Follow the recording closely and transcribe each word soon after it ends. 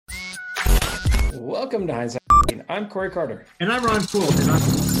Welcome to Hindsight. I'm Corey Carter. And I'm Ron Poole.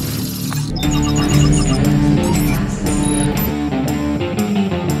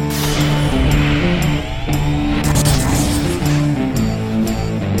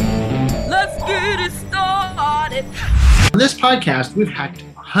 Let's get it started. On this podcast, we've hacked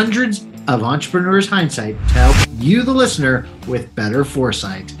hundreds of entrepreneurs' hindsight to help you, the listener, with better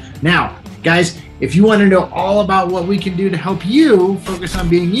foresight. Now, guys, if you want to know all about what we can do to help you focus on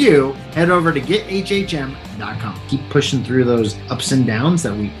being you, head over to gethhm.com. Keep pushing through those ups and downs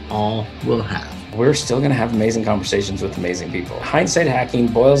that we all will have. We're still going to have amazing conversations with amazing people. Hindsight hacking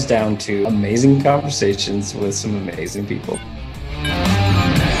boils down to amazing conversations with some amazing people.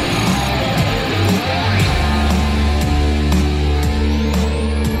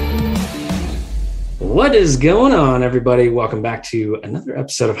 What is going on, everybody? Welcome back to another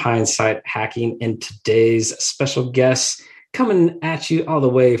episode of Hindsight Hacking. And today's special guest coming at you all the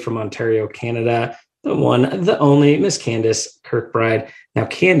way from Ontario, Canada, the one, the only, Miss Candace Kirkbride. Now,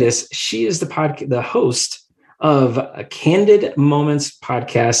 Candace, she is the host of a Candid Moments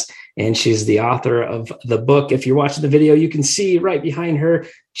podcast, and she's the author of the book. If you're watching the video, you can see right behind her,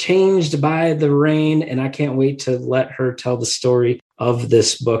 Changed by the Rain. And I can't wait to let her tell the story of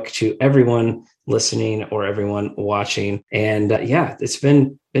this book to everyone listening or everyone watching. And it's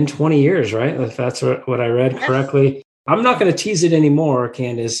been 20 years, right? If that's what I read correctly. I'm not going to tease it anymore,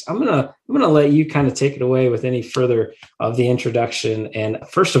 Candace. I'm going to let you kind of take it away with any further of the introduction. And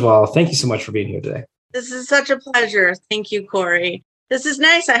first of all, thank you so much for being here today. This is such a pleasure. Thank you, Corey. This is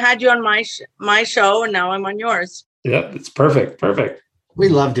nice. I had you on my show, and now I'm on yours. Yep, it's perfect. Perfect. We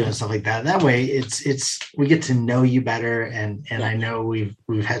love doing stuff like that. That way it's we get to know you better. And I know we've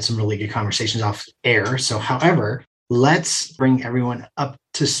had some really good conversations off air. So however, let's bring everyone up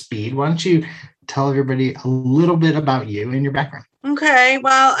to speed. Why don't you tell everybody a little bit about you and your background? Okay.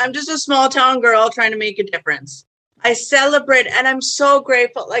 Well, I'm just a small town girl trying to make a difference. I celebrate, and I'm so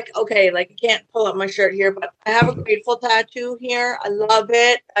grateful. I can't pull up my shirt here, but I have a grateful tattoo here. I love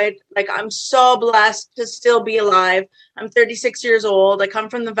it. I'm so blessed to still be alive. I'm 36 years old. I come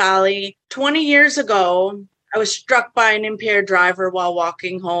from the Valley. 20 years ago, I was struck by an impaired driver while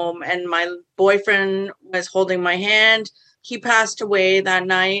walking home, and my boyfriend was holding my hand. He passed away that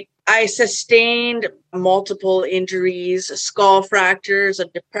night. I sustained multiple injuries, skull fractures, a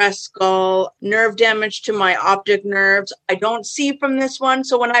depressed skull, nerve damage to my optic nerves. I don't see from this one.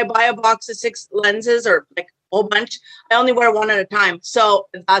 So when I buy a box of 6 lenses or like a whole bunch, I only wear one at a time. So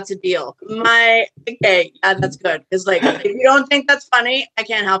that's a deal. That's good. It's like, if you don't think that's funny, I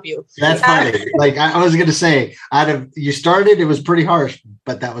can't help you. That's funny. Like I was going to say, you started, it was pretty harsh,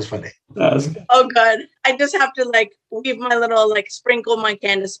 but that was funny. Oh, good. I just have to weave my little, sprinkle my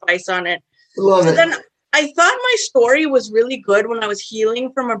Candace spice on it. Love it. Then I thought my story was really good when I was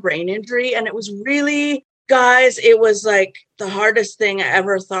healing from a brain injury. And it was really, guys, it was the hardest thing I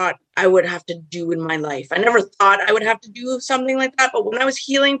ever thought I would have to do in my life. I never thought I would have to do something like that. But when I was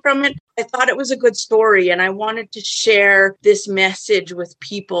healing from it, I thought it was a good story. And I wanted to share this message with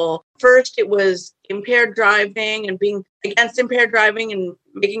people. First, it was impaired driving and being against impaired driving and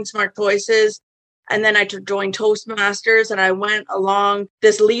making smart choices. And then I joined Toastmasters, and I went along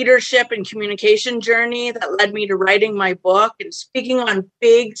this leadership and communication journey that led me to writing my book and speaking on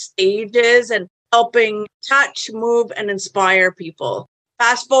big stages and helping touch, move, and inspire people.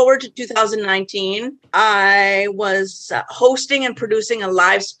 Fast forward to 2019, I was hosting and producing a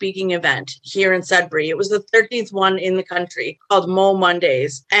live speaking event here in Sudbury. It was the 13th one in the country called Mo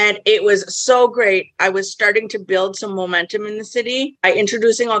Mondays. And it was so great. I was starting to build some momentum in the city by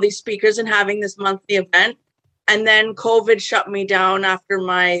introducing all these speakers and having this monthly event. And then COVID shut me down after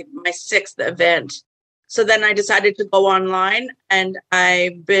my 6th event. So then I decided to go online, and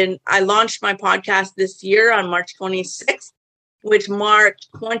I launched my podcast this year on March 26th. Which marked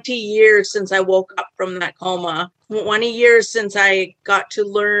 20 years since I woke up from that coma, 20 years since I got to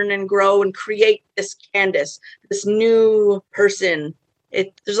learn and grow and create this Candace, this new person.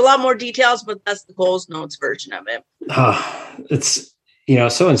 There's a lot more details, but that's the Coles Notes version of it. It's,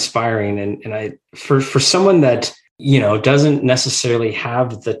 so inspiring. And for someone that, doesn't necessarily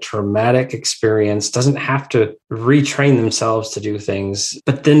have the traumatic experience, doesn't have to retrain themselves to do things,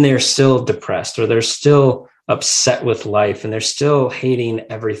 but then they're still depressed or they're still upset with life and they're still hating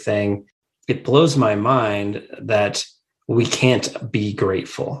everything. It blows my mind that we can't be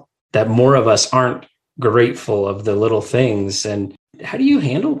grateful, that more of us aren't grateful of the little things. And how do you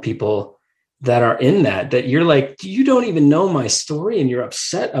handle people that are in that you're like, you don't even know my story and you're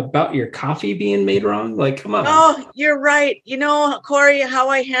upset about your coffee being made wrong? Like, come on. Oh, you're right. Corey, how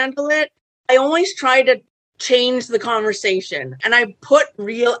I handle it, I always try to change the conversation and I put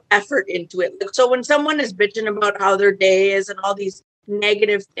real effort into it. So when someone is bitching about how their day is and all these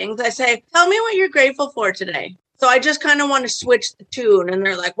negative things, I say, tell me what you're grateful for today. So I just kind of want to switch the tune. And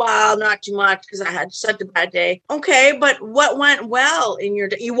they're like, wow, not too much because I had such a bad day. Okay, but what went well in your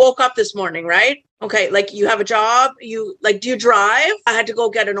day? You woke up this morning, right? Okay, like you have a job. Do you drive? I had to go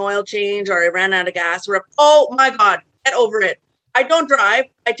get an oil change or I ran out of gas. Oh my God, get over it. I don't drive.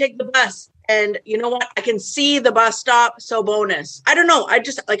 I take the bus. And you know what? I can see the bus stop. So bonus. I don't know. I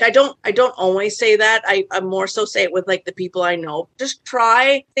just I don't always say that. I more so say it with like the people I know. Just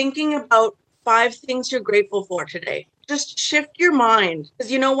try thinking about 5 things you're grateful for today. Just shift your mind.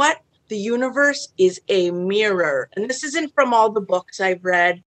 Because you know what? The universe is a mirror. And this isn't from all the books I've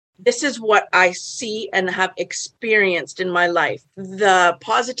read. This is what I see and have experienced in my life. The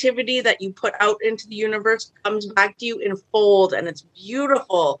positivity that you put out into the universe comes back to you in fold, and it's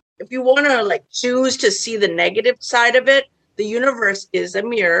beautiful. If you want to choose to see the negative side of it, the universe is a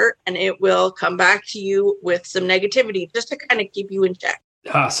mirror and it will come back to you with some negativity just to kind of keep you in check.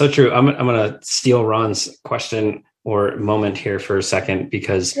 So true. I'm going to steal Ron's question or moment here for a second,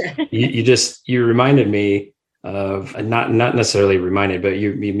 because you reminded me of not necessarily reminded, but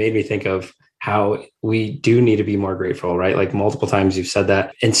you made me think of how we do need to be more grateful, right? Like multiple times you've said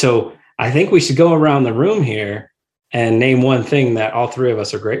that. And so I think we should go around the room here and name one thing that all 3 of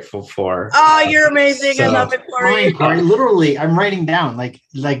us are grateful for. Oh, you're amazing. I love it, Corey. Literally, I'm writing down like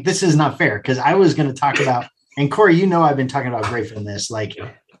this is not fair, because I was going to talk about, and Corey, I've been talking about gratefulness. Like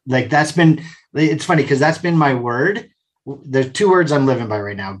that's been, it's funny because that's been my word. There's 2 words I'm living by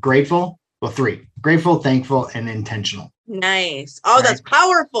right now. Grateful. Well, 3: grateful, thankful, and intentional. Nice. Oh, right? That's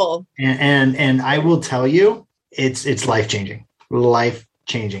powerful. And I will tell you, it's life-changing.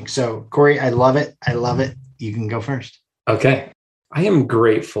 Life-changing. So Corey, I love it. You can go first. Okay. I am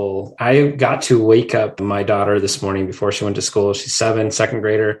grateful. I got to wake up my daughter this morning before she went to school. She's 7, second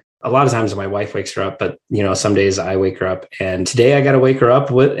grader. A lot of times my wife wakes her up, but some days I wake her up. And today I got to wake her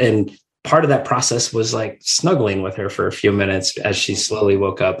up and part of that process was snuggling with her for a few minutes as she slowly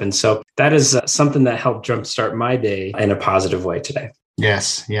woke up. And so that is something that helped jumpstart my day in a positive way today.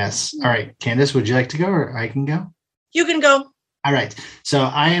 Yes. All right. Candace, would you like to go, or I can go? You can go. All right. So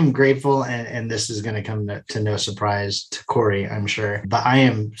I am grateful, and this is going to come to no surprise to Corey, I'm sure, but I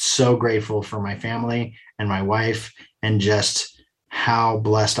am so grateful for my family and my wife, and just how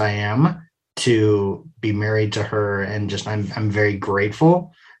blessed I am to be married to her. And just, I'm very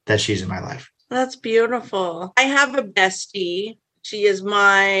grateful that she's in my life. That's beautiful. I have a bestie. She is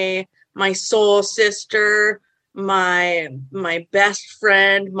my soul sister, my best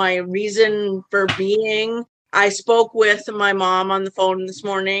friend, my reason for being. I spoke with my mom on the phone this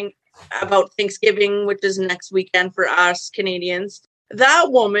morning about Thanksgiving, which is next weekend for us Canadians. That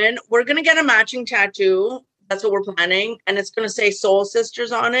woman, we're going to get a matching tattoo. That's what we're planning. And it's going to say Soul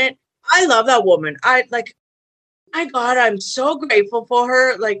Sisters on it. I love that woman. My God, I'm so grateful for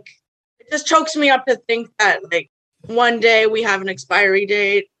her. It just chokes me up to think that one day we have an expiry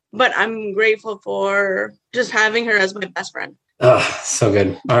date, but I'm grateful for just having her as my best friend. Oh, so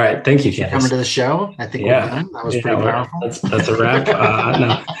good. All right. Thank you, Candace. Coming to the show. I think we're done. That was pretty powerful. That's a wrap.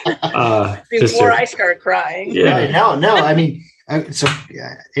 Before I start crying. Yeah. No. I mean, so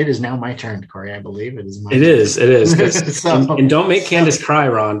it is now my turn, Corey. I believe it is. It is. And don't make Candace cry,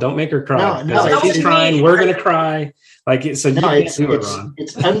 Ron. Don't make her cry. No. If she's crying, we're gonna cry. It's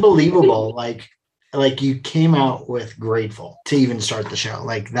unbelievable. Like you came out with grateful to even start the show.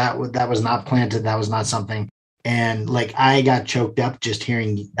 That was not planted. That was not something. And I got choked up just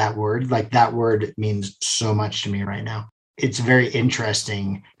hearing that word. That word means so much to me right now. It's very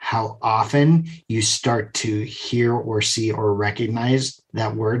interesting how often you start to hear or see or recognize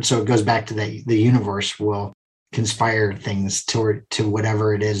that word. So it goes back to that the universe will conspire things to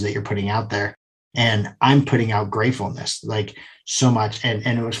whatever it is that you're putting out there. And I'm putting out gratefulness so much. And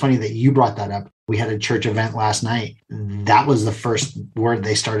it was funny that you brought that up. We had a church event last night. That was the first word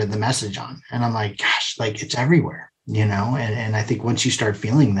they started the message on. And I'm like, gosh, it's everywhere, and I think once you start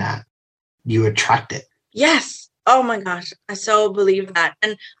feeling that, you attract it. Yes. Oh my gosh. I so believe that.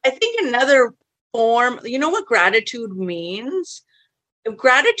 And I think another form, what gratitude means?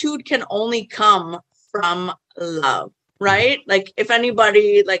 Gratitude can only come from love, right? If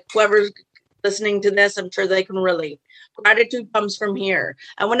anybody, whoever's listening to this, I'm sure they can relate. Gratitude comes from here.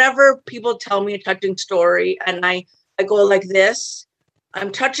 And whenever people tell me a touching story and I go like this,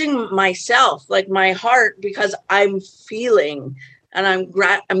 I'm touching myself, my heart, because I'm feeling, and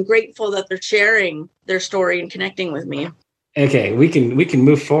I'm grateful that they're sharing their story and connecting with me. Okay, we can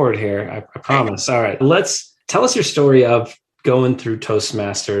move forward here. I promise. All right, let's tell us your story of going through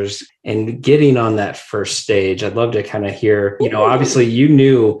Toastmasters and getting on that first stage. I'd love to kind of hear, obviously you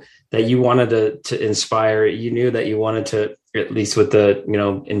knew that you wanted to inspire, you knew that you wanted to, at least with the,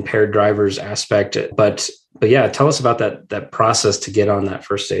 impaired drivers aspect, but yeah, tell us about that process to get on that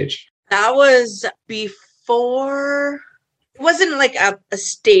first stage. That was before, it wasn't like a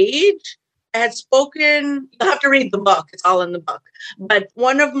stage. I had spoken, you'll have to read the book. It's all in the book. But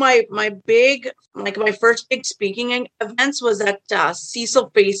one of my first big speaking events was at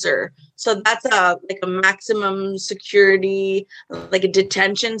Cecil Facer. So that's a maximum security, like a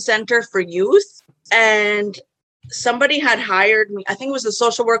detention center for youth. And somebody had hired me. I think it was a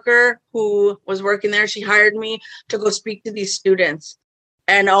social worker who was working there. She hired me to go speak to these students.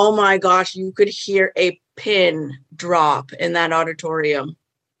 And oh my gosh, you could hear a pin drop in that auditorium.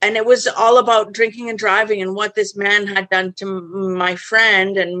 And it was all about drinking and driving and what this man had done to my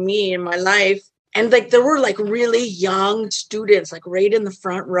friend and me in my life. And there were really young students, right in the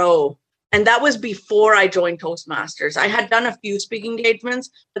front row. And that was before I joined Toastmasters. I had done a few speaking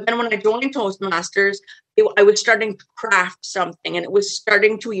engagements, but then when I joined Toastmasters, I was starting to craft something and it was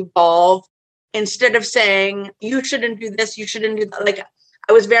starting to evolve. Instead of saying, you shouldn't do this, you shouldn't do that.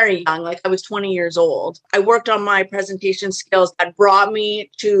 I was very young, I was 20 years old. I worked on my presentation skills that brought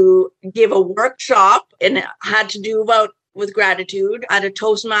me to give a workshop, and it had to do with gratitude at a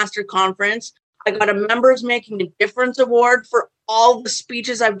Toastmaster conference. I got a Members Making a Difference award for all the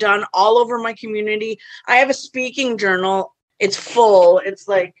speeches I've done all over my community. I have a speaking journal. It's full.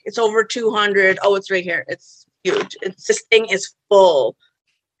 It's over 200. Oh, it's right here. It's huge. This thing is full.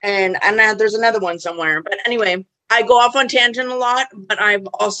 And there's another one somewhere. But anyway, I go off on tangent a lot, but I've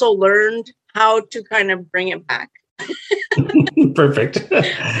also learned how to kind of bring it back. Perfect.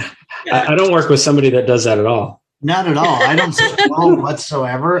 I don't work with somebody that does that at all. Not at all. I don't scroll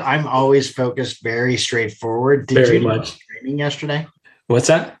whatsoever. I'm always focused, very straightforward. Did you do training yesterday? What's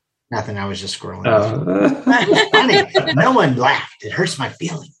that? Nothing. I was just scrolling. It was funny. No one laughed. It hurts my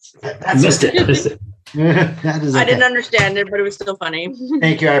feelings. Missed it. That is okay. I didn't understand it, but it was still funny.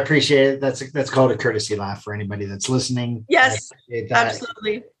 Thank you. I appreciate it. That's called a courtesy laugh for anybody that's listening. Yes,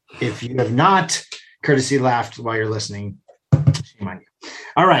 absolutely. If you have not courtesy laughed while you're listening, shame on you.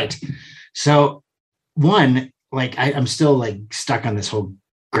 All right. So one, I'm still stuck on this whole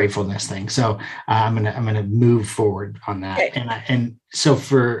gratefulness thing. So I'm gonna move forward on that. Okay. And so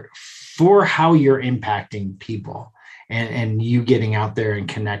for how you're impacting people, and you getting out there and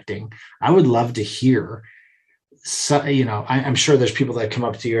connecting, I would love to hear. So, I'm sure there's people that come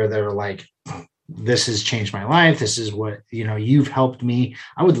up to you that are like, this has changed my life. This is what, you've helped me.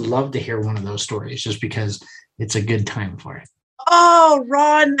 I would love to hear one of those stories just because it's a good time for it. Oh,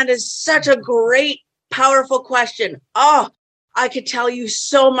 Ron, that is such a great, powerful question. Oh, I could tell you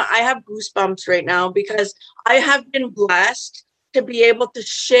so much. I have goosebumps right now because I have been blessed to be able to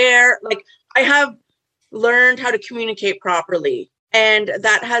share. I have learned how to communicate properly, and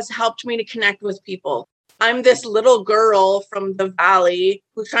that has helped me to connect with people. I'm this little girl from the valley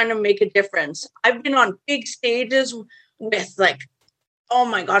who's trying to make a difference. I've been on big stages with oh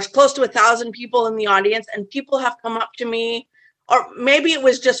my gosh, close to 1,000 people in the audience, and people have come up to me, or maybe it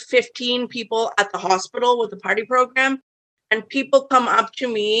was just 15 people at the hospital with the party program, and people come up to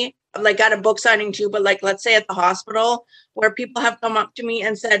me at a book signing too, but let's say at the hospital, where people have come up to me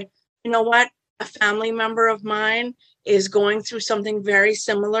and said, you know what? A family member of mine is going through something very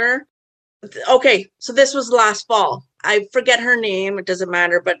similar. Okay, so this was last fall. I forget her name. It doesn't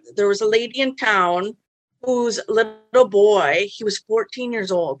matter. But there was a lady in town whose little boy, he was 14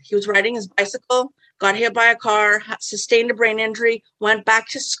 years old. He was riding his bicycle, got hit by a car, sustained a brain injury, went back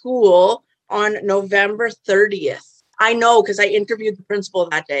to school on November 30th. I know because I interviewed the principal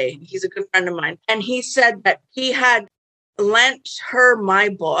that day. He's a good friend of mine. And he said that he had lent her my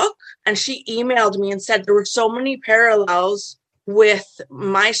book, and she emailed me and said there were so many parallels with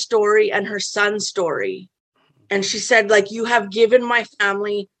my story and her son's story. And she said, you have given my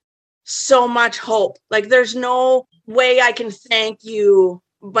family so much hope. There's no way I can thank you,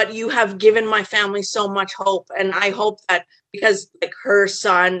 but you have given my family so much hope. And I hope that because her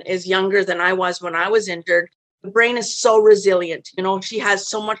son is younger than I was when I was injured, the brain is so resilient. She has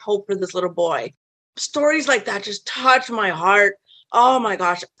so much hope for this little boy. Stories like that just touch my heart. Oh my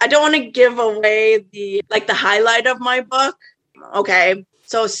gosh. I don't want to give away the highlight of my book. Okay.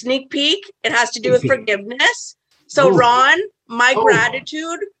 So sneak peek, it has to do with forgiveness. So Ron, my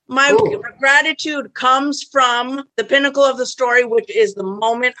gratitude comes from the pinnacle of the story, which is the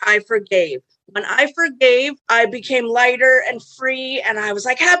moment I forgave. When I forgave, I became lighter and free. And I was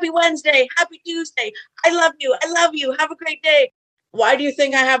like, happy Wednesday, happy Tuesday. I love you. I love you. Have a great day. Why do you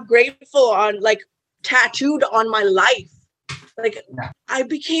think I have grateful on tattooed on my life? Like, I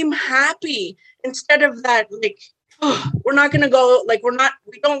became happy instead of that, like, oh, we're not going to go, like,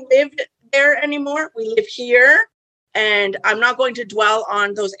 we don't live there anymore. We live here. And I'm not going to dwell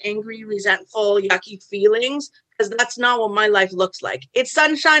on those angry, resentful, yucky feelings, because that's not what my life looks like. It's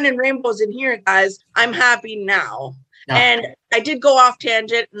sunshine and rainbows in here, guys. I'm happy now. No. And I did go off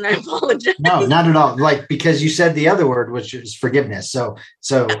tangent, and I apologize. No, not at all. Like, because you said the other word, which is forgiveness. So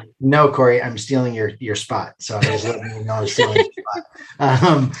no, Corey, I'm stealing your spot. So I'm just letting you know I'm stealing your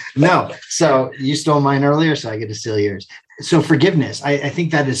spot. No, so you stole mine earlier, so I get to steal yours. So forgiveness, I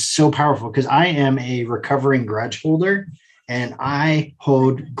think that is so powerful, because I am a recovering grudge holder, and I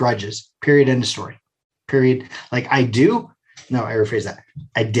hold grudges, period, end of story, period. Like I rephrase that.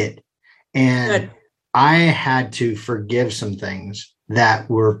 I did. And good. I had to forgive some things that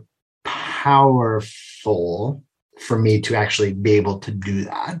were powerful for me to actually be able to do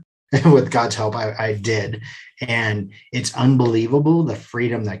that. With God's help, I did. And it's unbelievable, the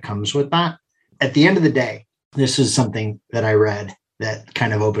freedom that comes with that. At the end of the day, this is something that I read that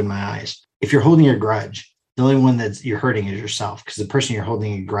kind of opened my eyes. If you're holding a grudge, the only one that you're hurting is yourself, because the person you're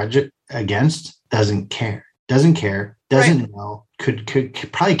holding a grudge against doesn't care, doesn't know, could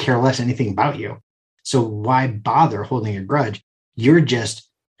probably care less anything about you. So why bother holding a grudge? You're just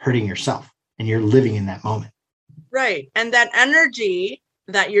hurting yourself, and you're living in that moment. Right. And that energy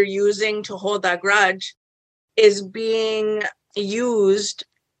that you're using to hold that grudge is being used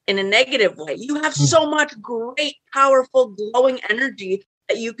in a negative way. You have so much great, powerful, glowing energy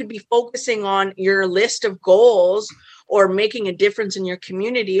that you could be focusing on your list of goals, or making a difference in your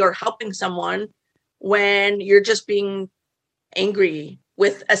community, or helping someone, when you're just being angry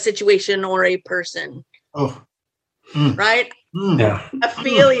with a situation or a person. Right? Yeah. I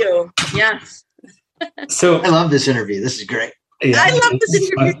feel you. Yes. So I love this interview. This is great. Yeah, I love this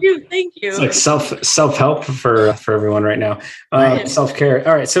interview too. Thank you. It's like self-help for everyone right now. Self-care.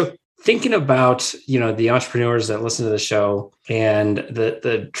 All right. So thinking about, the entrepreneurs that listen to the show, and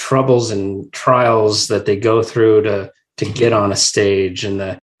the troubles and trials that they go through to get on a stage, and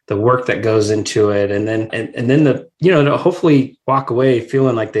the work that goes into it, and then to hopefully walk away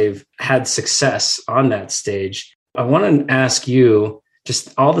feeling like they've had success on that stage. I want to ask you,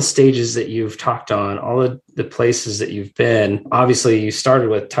 just all the stages that you've talked on, all of the places that you've been. Obviously, you started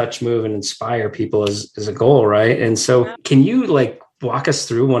with touch, move, and inspire people as a goal, right? And so can you walk us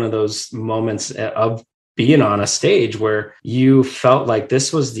through one of those moments of being on a stage where you felt like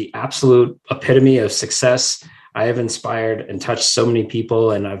this was the absolute epitome of success? I have inspired and touched so many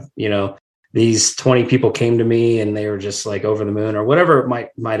people, and I've, these 20 people came to me and they were just like over the moon, or whatever it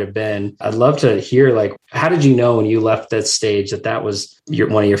might have been. I'd love to hear, how did you know when you left that stage that was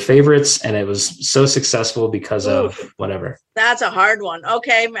one of your favorites, and it was so successful because of whatever? That's a hard one.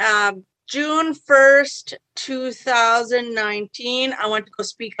 Okay. June 1st, 2019, I went to go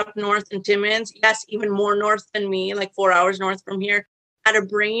speak up north in Timmins. Yes, even more north than me, like 4 hours north from here. Had a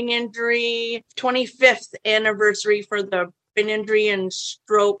brain injury, 25th anniversary for the brain injury and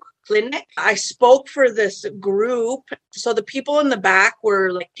stroke clinic. I spoke for this group. So the people in the back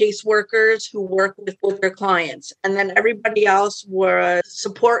were like caseworkers who work with their clients. And then everybody else were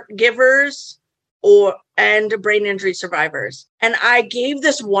support givers and brain injury survivors. And I gave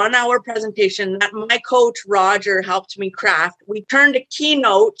this 1 hour presentation that my coach, Roger, helped me craft. We turned a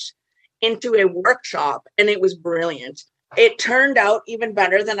keynote into a workshop, and it was brilliant. It turned out even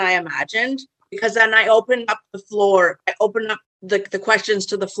better than I imagined, because then I opened up the floor. I opened up the questions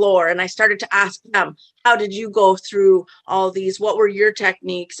to the floor, and I started to ask them, how did you go through all these? What were your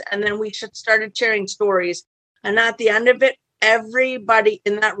techniques? And then we started sharing stories. And at the end of it, everybody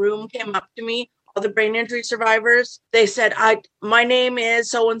in that room came up to me, all the brain injury survivors. They said, my name is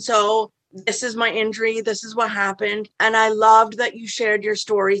so-and-so. This is my injury. This is what happened. And I loved that you shared your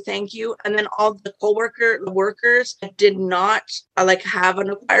story. Thank you. And then all the workers that did not have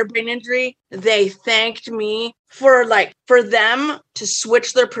an acquired brain injury, they thanked me for them to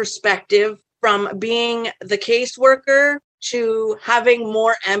switch their perspective from being the caseworker to having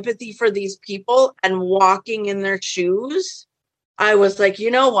more empathy for these people and walking in their shoes. I was like,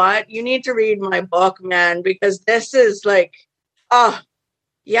 you know what? You need to read my book, man, because this is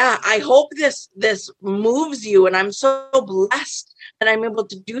yeah, I hope this moves you. And I'm so blessed that I'm able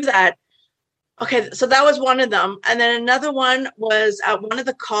to do that. Okay, so that was one of them. And then another one was at one of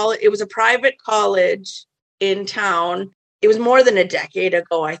the college. It was a private college in town. It was more than a decade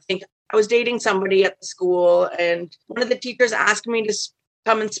ago, I think. I was dating somebody at the school, and one of the teachers asked me to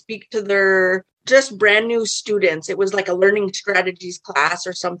come and speak to their just brand new students. It was like a learning strategies class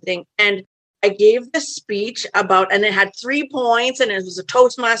or something. And I gave this speech and it had 3 points, and it was a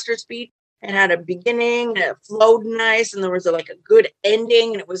Toastmaster speech. It had a beginning and it flowed nice and there was like a good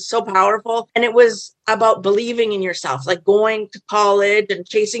ending and it was so powerful. And it was about believing in yourself, like going to college and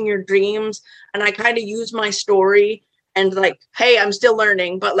chasing your dreams. And I kind of used my story and like, hey, I'm still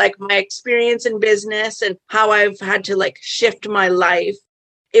learning, but like my experience in business and how I've had to like shift my life.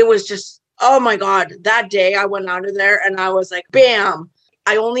 It was just, oh my God, that day I went out of there and I was like, bam.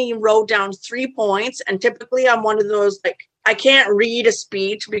 I only wrote down 3 points. And typically I'm one of those, like, I can't read a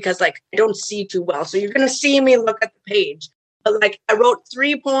speech because like I don't see too well. So you're going to see me look at the page. But like I wrote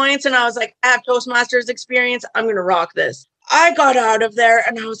 3 points and I was like, I have Toastmasters experience. I'm going to rock this. I got out of there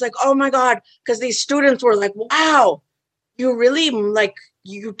and I was like, oh my God, because these students were like, wow, you really like,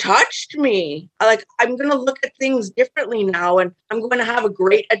 you touched me. I'm going to look at things differently now and I'm going to have a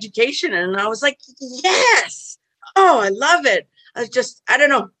great education. And I was like, yes. Oh, I love it. I don't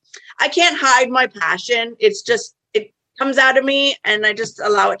know. I can't hide my passion. It's just, it comes out of me and I just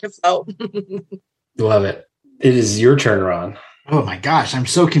allow it to flow. Love it. It is your turn, Ron. Oh my gosh, I'm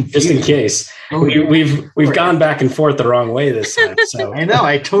so confused. Just in case. We've gone back and forth the wrong way this time. So I know.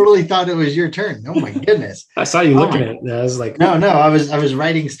 I totally thought it was your turn. Oh my goodness. I saw you looking at it. And I was like, no. I was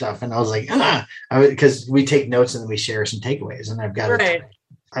writing stuff and I was like, because we take notes and then we share some takeaways and I've got it.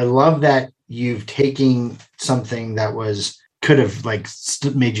 I love that you've taken something that could have like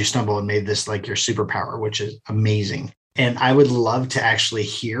made you stumble and made this like your superpower, which is amazing. And I would love to actually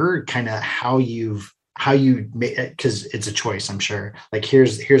hear kind of how you made it, because it's a choice, I'm sure. Like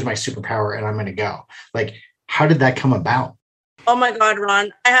here's my superpower and I'm going to go. Like, how did that come about? Oh my God,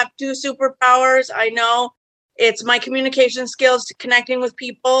 Ron, I have 2 superpowers. I know it's my communication skills, connecting with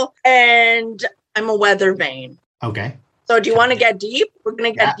people, and I'm a weather vane. Okay. So do you want to get deep? We're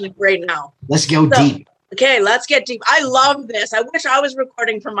going to get deep right now. Let's go deep. Okay, let's get deep. I love this. I wish I was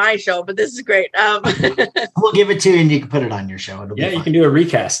recording for my show, but this is great. We'll give it to you and you can put it on your show. You can do a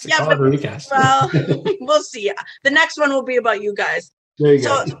recast. Yeah, but, a recast. Well, we'll see. The next one will be about you guys. There you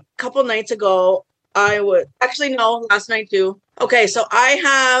go. A couple nights ago, last night too. Okay, so I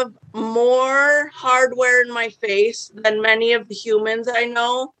have more hardware in my face than many of the humans I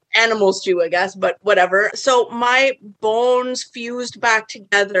know. Animals too, I guess, but whatever. So my bones fused back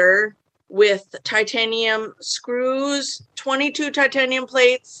together with titanium screws, 22 titanium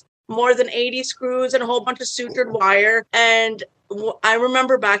plates, more than 80 screws, and a whole bunch of sutured wire. And I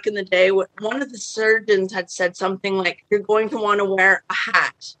remember back in the day, one of the surgeons had said something like, you're going to want to wear a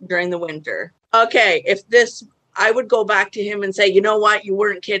hat during the winter. Okay, I would go back to him and say, you know what, you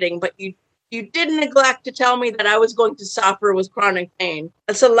weren't kidding, but you did neglect to tell me that I was going to suffer with chronic pain.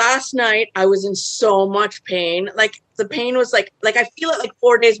 And so last night I was in so much pain. Like the pain was like I feel it like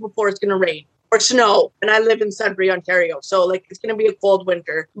 4 days before it's going to rain or snow. And I live in Sudbury, Ontario. So like it's going to be a cold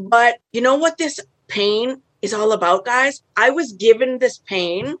winter. But you know what this pain is all about, guys? I was given this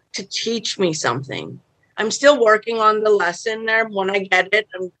pain to teach me something. I'm still working on the lesson there. When I get it,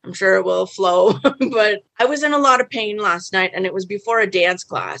 I'm sure it will flow. But I was in a lot of pain last night and it was before a dance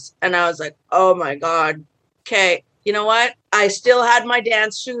class. And I was like, oh my God. Okay, you know what? I still had my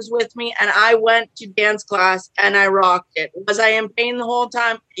dance shoes with me and I went to dance class and I rocked it. Was I in pain the whole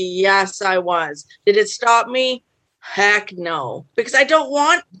time? Yes, I was. Did it stop me? Heck no. Because I don't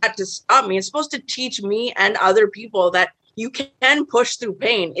want that to stop me. It's supposed to teach me and other people that you can push through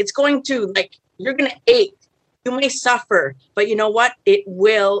pain. It's going to you're going to ache. You may suffer, but you know what? It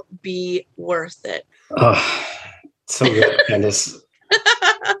will be worth it. Oh, so good, Candace.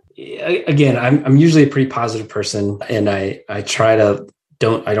 Again, I'm usually a pretty positive person, and I try to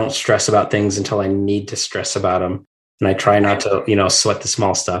don't stress about things until I need to stress about them, and I try not to sweat the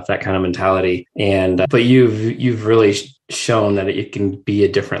small stuff, that kind of mentality. And but you've really shown that it can be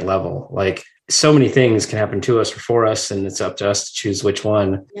a different level. Like so many things can happen to us or for us, and it's up to us to choose which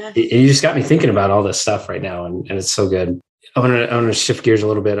one. Yes. You just got me thinking about all this stuff right now, and it's so good. I want to shift gears a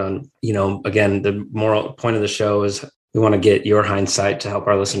little bit on, again, the moral point of the show is we want to get your hindsight to help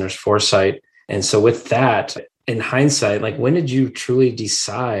our listeners' foresight. And so with that, in hindsight, like when did you truly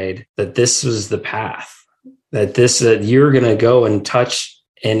decide that this was the path, that you're going to go and touch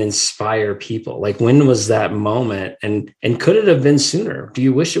and inspire people? Like when was that moment? And could it have been sooner? Do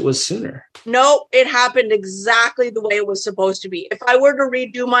you wish it was sooner? No, it happened exactly the way it was supposed to be. If I were to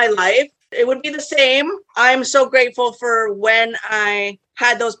redo my life, it would be the same. I'm so grateful for when I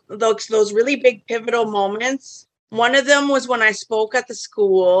had those really big pivotal moments. One of them was when I spoke at the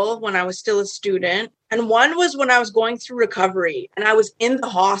school when I was still a student. And one was when I was going through recovery and I was in the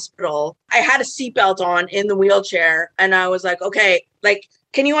hospital. I had a seatbelt on in the wheelchair and I was like, okay,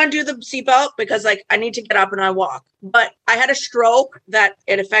 can you undo the seatbelt? Because I need to get up and I walk. But I had a stroke that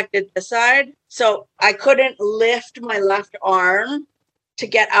it affected this side. So I couldn't lift my left arm to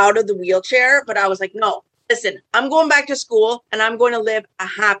get out of the wheelchair, but I was like, no, listen, I'm going back to school and I'm going to live a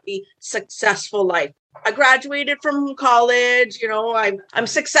happy, successful life. I graduated from college, you know, I'm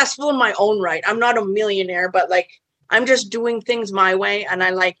successful in my own right. I'm not a millionaire, but like, I'm just doing things my way and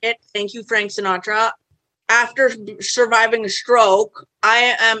I like it. Thank you, Frank Sinatra. After surviving a stroke,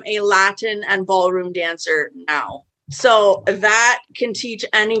 I am a Latin and ballroom dancer now. So that can teach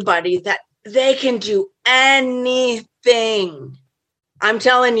anybody that they can do anything. I'm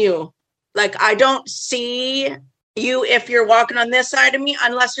telling you, like, I don't see you if you're walking on this side of me,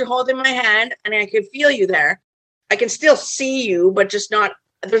 unless you're holding my hand and I can feel you there. I can still see you, but just not,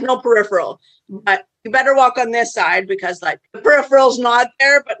 there's no peripheral. But you better walk on this side because like the peripheral's not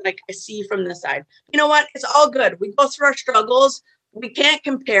there, but like I see from this side. You know what? It's all good. We go through our struggles. We can't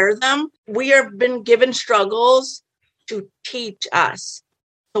compare them. We have been given struggles to teach us.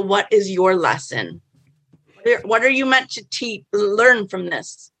 So what is your lesson? What are you meant to learn from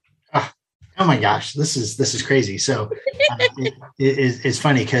this? Oh my gosh, this is crazy. So it's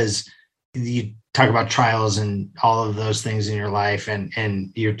funny because you talk about trials and all of those things in your life,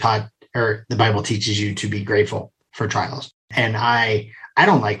 and you're taught, or the Bible teaches you to be grateful for trials. And I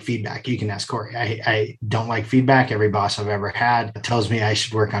don't like feedback. You can ask Corey. I don't like feedback. Every boss I've ever had tells me I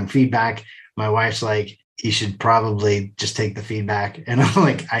should work on feedback. My wife's like, you should probably just take the feedback. And I'm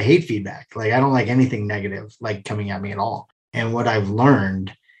like, I hate feedback. Like, I don't like anything negative, like coming at me at all. And what I've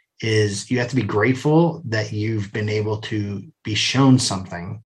learned is you have to be grateful that you've been able to be shown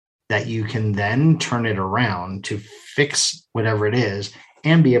something that you can then turn it around to fix whatever it is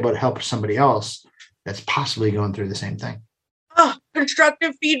and be able to help somebody else that's possibly going through the same thing. Oh,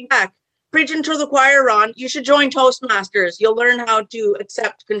 constructive feedback. Preaching to the choir, Ron. You should join Toastmasters. You'll learn how to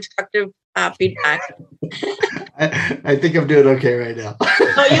accept constructive feedback. I think I'm doing okay right now.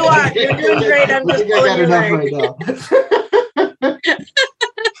 Oh, you are. You're doing great. I'm just got enough right now.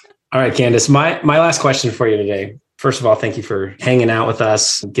 All right, Candace, my last question for you today. First of all, thank you for hanging out with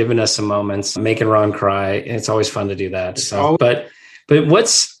us, giving us some moments, making Ron cry. It's always fun to do that. So, but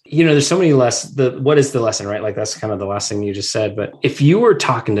what's, there's so many what is the lesson, right? Like that's kind of the last thing you just said. But if you were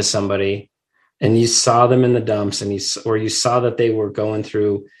talking to somebody and you saw them in the dumps and you saw that they were going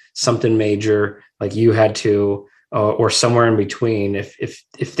through something major, like you had to, or somewhere in between,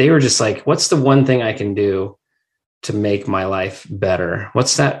 if they were just like, what's the one thing I can do to make my life better?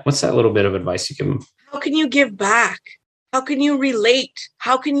 What's that little bit of advice you give them? How can you give back? How can you relate?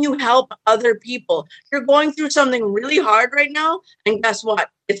 How can you help other people? You're going through something really hard right now. And guess what?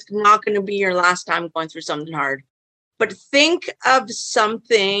 It's not going to be your last time going through something hard. But think of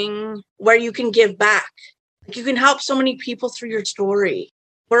something where you can give back. Like you can help so many people through your story.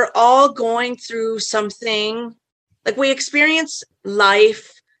 We're all going through something. Like we experience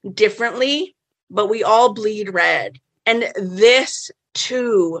life differently, but we all bleed red. And this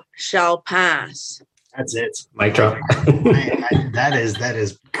too shall pass. That's it. Mic drop. That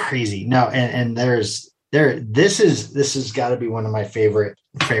is crazy. No, and this has got to be one of my favorite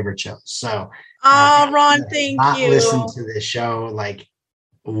shows. So, Ron, thank you. Listen to this show. Like,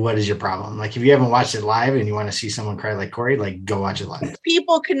 what is your problem? Like, if you haven't watched it live and you want to see someone cry like Corey, like, go watch it live.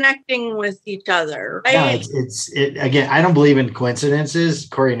 People connecting with each other, right? Yeah, it's again. I don't believe in coincidences.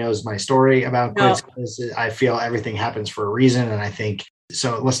 Corey knows my story about coincidences. I feel everything happens for a reason, and I think.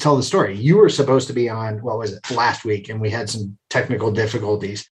 So let's tell the story. You were supposed to be on, what was it, last week, and we had some technical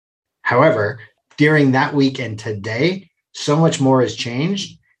difficulties. However, during that week and today, so much more has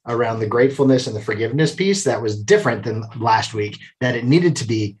changed around the gratefulness and the forgiveness piece that was different than last week, that it needed to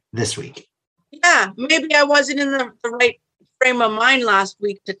be this week. Yeah, maybe I wasn't in the right frame of mind last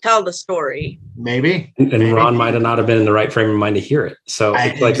week to tell the story. Maybe. And Ron might have not have been in the right frame of mind to hear it. So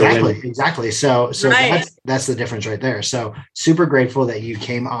it's like exactly. So right. That's the difference right there. So super grateful that you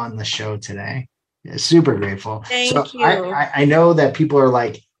came on the show today. Yeah, super grateful. Thank you. I know that people are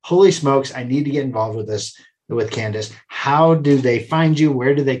like, holy smokes, I need to get involved with this, with Candace. How do they find you?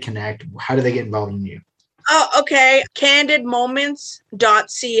 Where do they connect? How do they get involved in you? Oh, okay.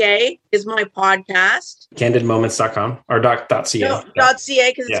 CandidMoments.ca is my podcast. CandidMoments.com or .ca. No, .ca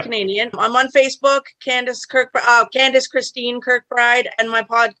because it's Canadian. I'm on Facebook, Candace Christine Kirkbride, and my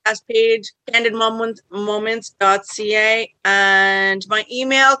podcast page, CandidMoments.ca, and my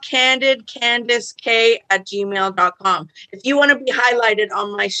email, CandidCandiceK@gmail.com. If you want to be highlighted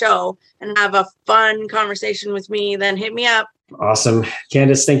on my show and have a fun conversation with me, then hit me up. Awesome.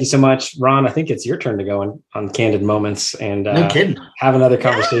 Candace, thank you so much. Ron, I think it's your turn to go on Candid Moments and no kidding. Have another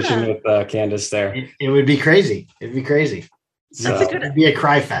conversation with Candace there. It would be crazy. It'd be crazy. So, it'd be a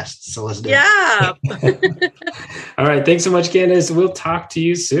cry fest. So let's do it. All right. Thanks so much, Candace. We'll talk to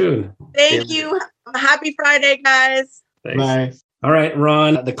you soon. Thank you. Happy Friday, guys. Thanks. Bye. All right,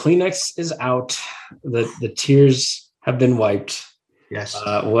 Ron, the Kleenex is out. The tears have been wiped. Yes.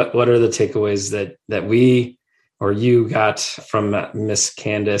 What are the takeaways that we or you got from Miss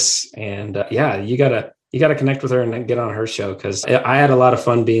Candace? And you gotta connect with her and get on her show, because I had a lot of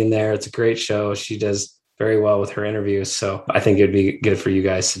fun being there. It's a great show. She does very well with her interviews. So I think it'd be good for you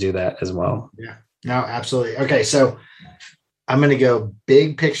guys to do that as well. Yeah, no, absolutely. Okay. So I'm going to go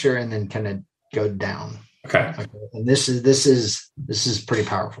big picture and then kind of go down. Okay. And this is pretty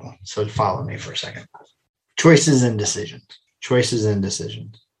powerful. So follow me for a second. Choices and decisions. Choices and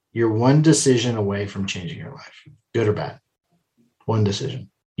decisions. You're one decision away from changing your life, good or bad. One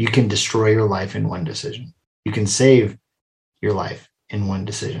decision. You can destroy your life in one decision. You can save your life in one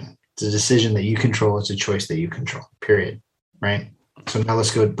decision. It's a decision that you control. It's a choice that you control, period. Right? So now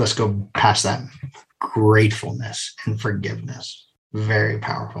let's go past that. Gratefulness and forgiveness. Very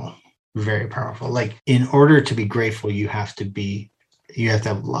powerful. Very powerful. Like, in order to be grateful, you have to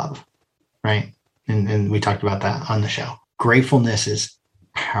have love. Right? And we talked about that on the show. Gratefulness is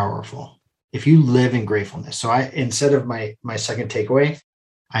powerful. If you live in gratefulness. So instead of my second takeaway,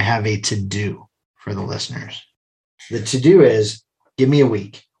 I have a to-do for the listeners. The to-do is, give me a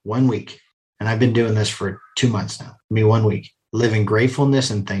week, 1 week. And I've been doing this for 2 months now. Give me 1 week. Live in gratefulness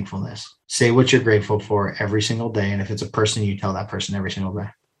and thankfulness. Say what you're grateful for every single day. And if it's a person, you tell that person every single day,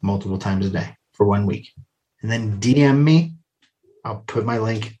 multiple times a day for 1 week. And then DM me. I'll put my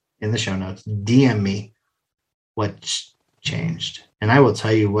link in the show notes. DM me what's changed. And I will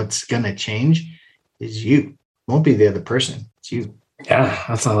tell you what's going to change is you. It won't be the other person. It's you. Yeah,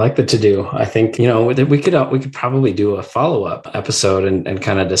 I like the to-do. I think, we could probably do a follow-up episode and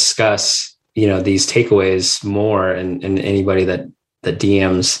kind of discuss, these takeaways more, and anybody that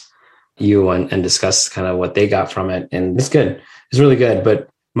DMs you and discuss kind of what they got from it. And it's good. It's really good. But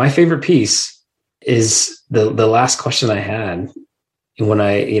my favorite piece is the last question I had when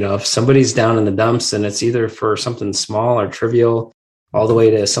if somebody's down in the dumps, and it's either for something small or trivial all the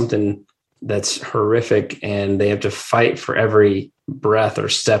way to something that's horrific, and they have to fight for every breath or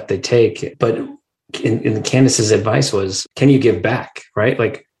step they take. But in Candace's advice was, can you give back? Right?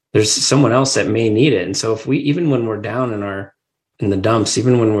 Like, there's someone else that may need it. And so if even when we're down in the dumps,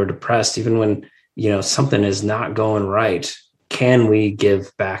 even when we're depressed, even when, something is not going right, can we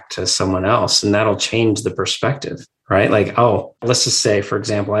give back to someone else? And that'll change the perspective, right? Like, oh, let's just say, for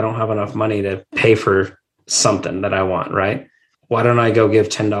example, I don't have enough money to pay for something that I want, right? Why don't I go give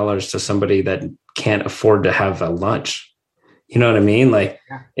 $10 to somebody that can't afford to have a lunch? You know what I mean? Like,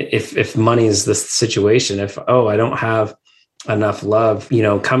 if money is the situation, I don't have enough love,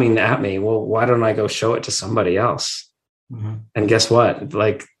 coming at me, well, why don't I go show it to somebody else? Mm-hmm. And guess what?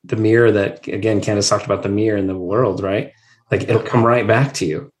 Like, the mirror that, again, Candace talked about, the mirror in the world, right? Like, it'll come right back to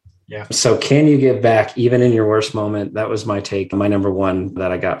you. Yeah. So can you give back even in your worst moment? That was my take, my number one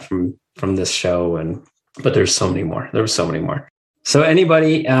that I got from this show. But there's so many more. There were so many more. So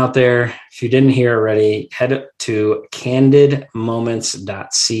anybody out there, if you didn't hear already, head to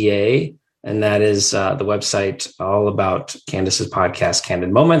candidmoments.ca. And that is the website all about Candace's podcast,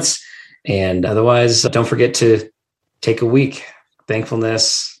 Candid Moments. And otherwise, don't forget to take a week.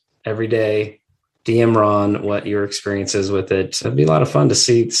 Thankfulness every day. DM Ron what your experience is with it. It'd be a lot of fun to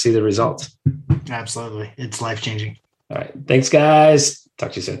see the results. Absolutely. It's life-changing. All right. Thanks, guys.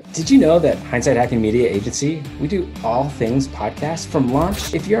 Talk to you soon. Did you know that Hindsight Hacking Media Agency, we do all things podcast from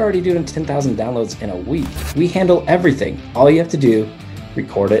launch? If you're already doing 10,000 downloads in a week, we handle everything. All you have to do,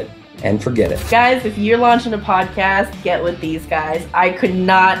 record it and forget it. Guys, if you're launching a podcast, get with these guys. I could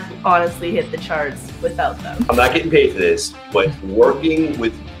not honestly hit the charts without them. I'm not getting paid for this, but working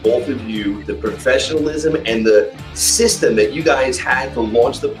with both of you, the professionalism and the system that you guys had to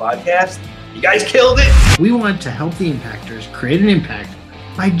launch the podcast, you guys killed it. We want to help the impactors create an impact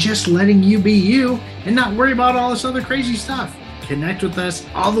by just letting you be you and not worry about all this other crazy stuff. Connect with us.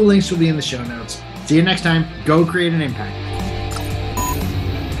 All the links will be in the show notes. See you next time. Go create an impact.